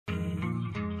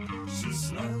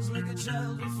smells like a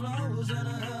child with flowers and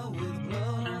a hell with blood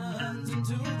on her hands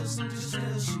into the sun. She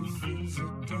says she feels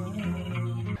it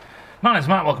done. My name's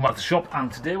Matt, welcome back to the shop, and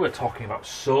today we're talking about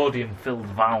sodium filled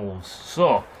valves.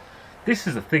 So, this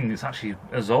is a thing that's actually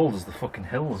as old as the fucking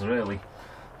hills, really.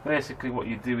 Basically what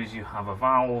you do is you have a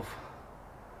valve,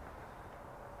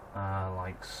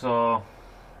 like so,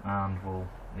 and we'll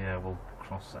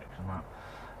cross-section that.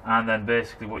 And then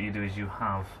basically what you do is you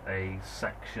have a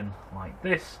section like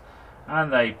this,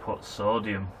 and they put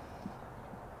sodium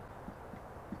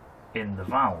in the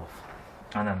valve,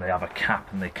 and then they have a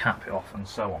cap and they cap it off and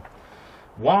so on.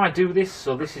 Why do this?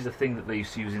 So this is a thing that they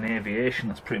used to use in aviation.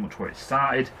 That's pretty much where it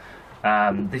started.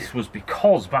 This was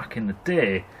because back in the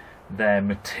day their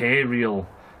material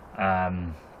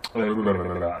the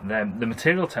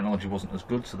material technology wasn't as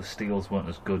good, so the steels weren't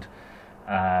as good.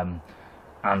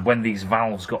 And when these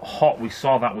valves got hot, we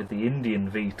saw that with the Indian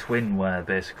V-twin, where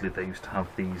basically they used to have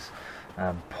these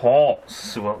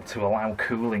ports to allow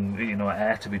cooling,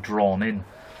 air to be drawn in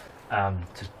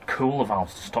to cool the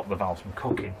valves, to stop the valves from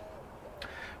cooking.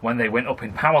 When they went up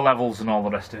in power levels and all the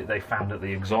rest of it, they found that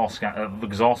the exhaust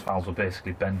valves were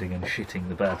basically bending and shitting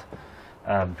the bed,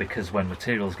 because when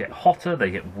materials get hotter, they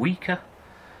get weaker,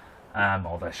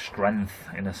 or their strength,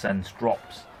 in a sense,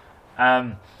 drops.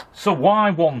 So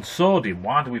why one sodium?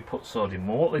 Why do we put sodium?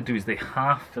 Well, what they do is they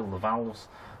half fill the valves,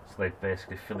 so they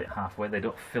basically fill it halfway. They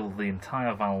don't fill the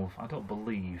entire valve, I don't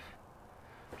believe.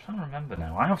 I'm trying to remember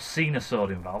now. I have seen a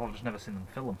sodium valve, I've just never seen them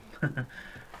fill them.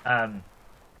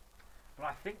 But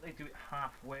I think they do it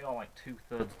halfway, or like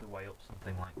 2/3 of the way up,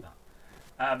 something like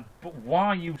that. But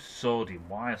why use sodium?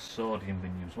 Why has sodium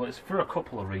been used? Well, it's for a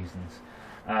couple of reasons.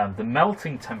 The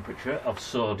melting temperature of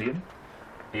sodium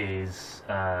is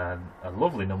a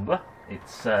lovely number.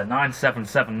 It's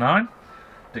 9779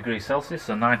 degrees Celsius,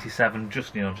 so 97,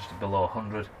 just below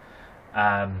 100.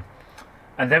 And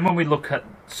then when we look at,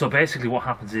 so basically what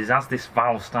happens is, as this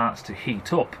valve starts to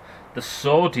heat up, the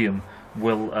sodium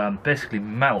will basically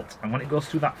melt, and when it goes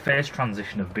through that phase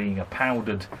transition of being a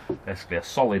powdered, basically a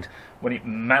solid, when it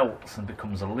melts and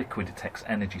becomes a liquid, it takes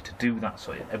energy to do that,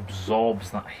 so it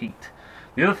absorbs that heat.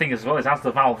 The other thing as well is, as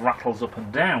the valve rattles up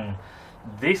and down,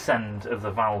 this end of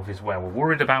the valve is where we're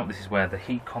worried about. This is where the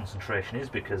heat concentration is,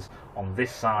 because on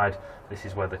this side, this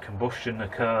is where the combustion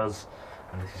occurs,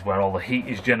 and this is where all the heat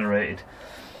is generated.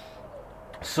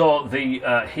 So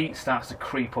the heat starts to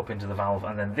creep up into the valve,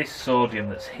 and then this sodium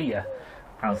that's here,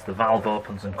 as the valve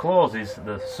opens and closes,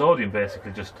 the sodium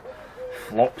basically just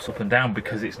flops up and down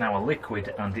because it's now a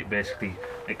liquid, and it basically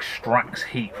extracts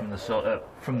heat from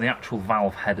the actual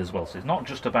valve head as well. So it's not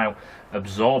just about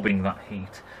absorbing that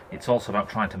heat, it's also about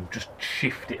trying to just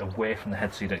shift it away from the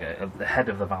head, so you don't get the head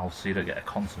of the valve, so you don't get a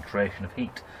concentration of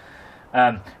heat.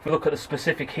 If we look at the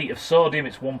specific heat of sodium,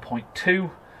 it's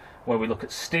 1.2. Where we look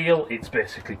at steel, it's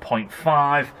basically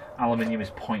 0.5, aluminium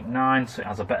is 0.9, so it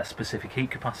has a better specific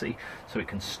heat capacity, so it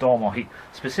can store more heat.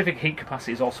 Specific heat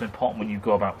capacity is also important when you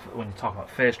talk about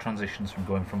phase transitions, from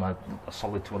going from a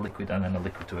solid to a liquid and then a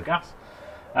liquid to a gas.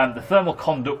 The thermal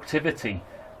conductivity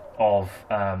of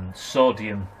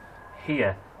sodium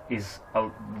here is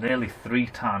nearly 3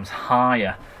 times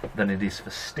higher than it is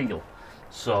for steel.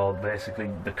 So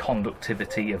basically the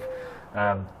conductivity of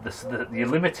you're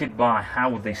limited by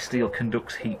how the steel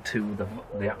conducts heat to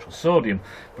the actual sodium,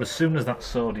 but as soon as that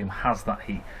sodium has that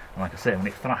heat, and like I say, when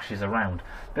it thrashes around,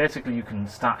 basically you can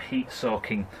start heat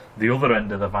soaking the other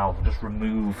end of the valve and just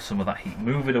remove some of that heat,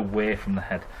 move it away from the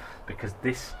head, because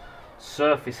this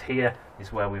surface here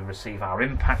is where we receive our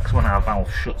impacts when our valve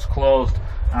shuts closed,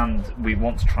 and we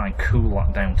want to try and cool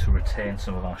that down to retain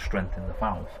some of our strength in the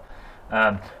valve.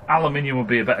 Aluminium would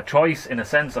be a better choice in a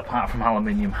sense, apart from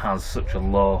aluminium has such a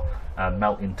low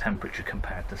melting temperature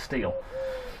compared to steel.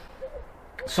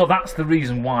 So that's the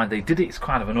reason why they did it. It's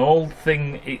kind of an old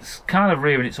thing. It's kind of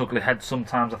rearing its ugly head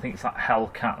sometimes. I think it's that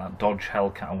Hellcat, that Dodge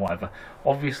Hellcat and whatever.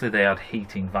 Obviously they had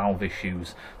heating valve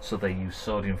issues, so they used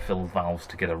sodium filled valves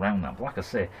to get around that. But like I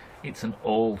say, it's an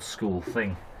old school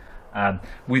thing.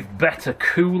 With better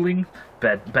cooling,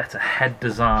 better head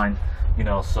design,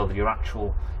 so that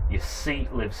your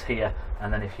seat lives here,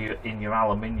 and then if you're in your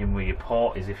aluminium where your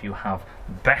port is, if you have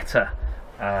better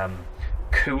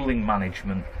cooling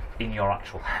management in your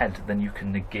actual head, then you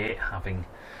can negate having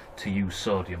to use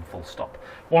sodium, full stop.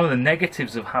 One of the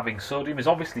negatives of having sodium is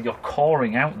obviously you're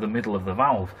coring out the middle of the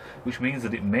valve, which means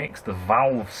that it makes the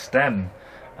valve stem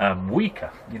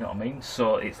weaker, you know what I mean?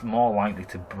 So it's more likely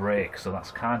to break. So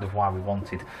that's kind of why we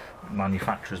wanted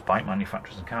manufacturers, bike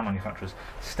manufacturers and car manufacturers,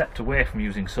 stepped away from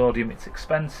using sodium. It's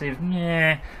expensive.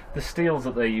 Yeah, the steels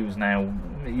that they use now,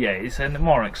 yeah, it's a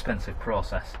more expensive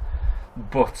process.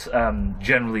 but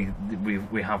generally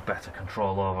we have better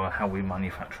control over how we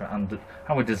manufacture and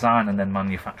how we design and then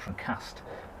manufacture and cast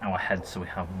our heads, so we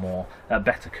have more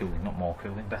better cooling, not more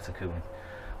cooling, better cooling.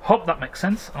 Hope that makes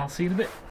sense, and I'll see you in a bit.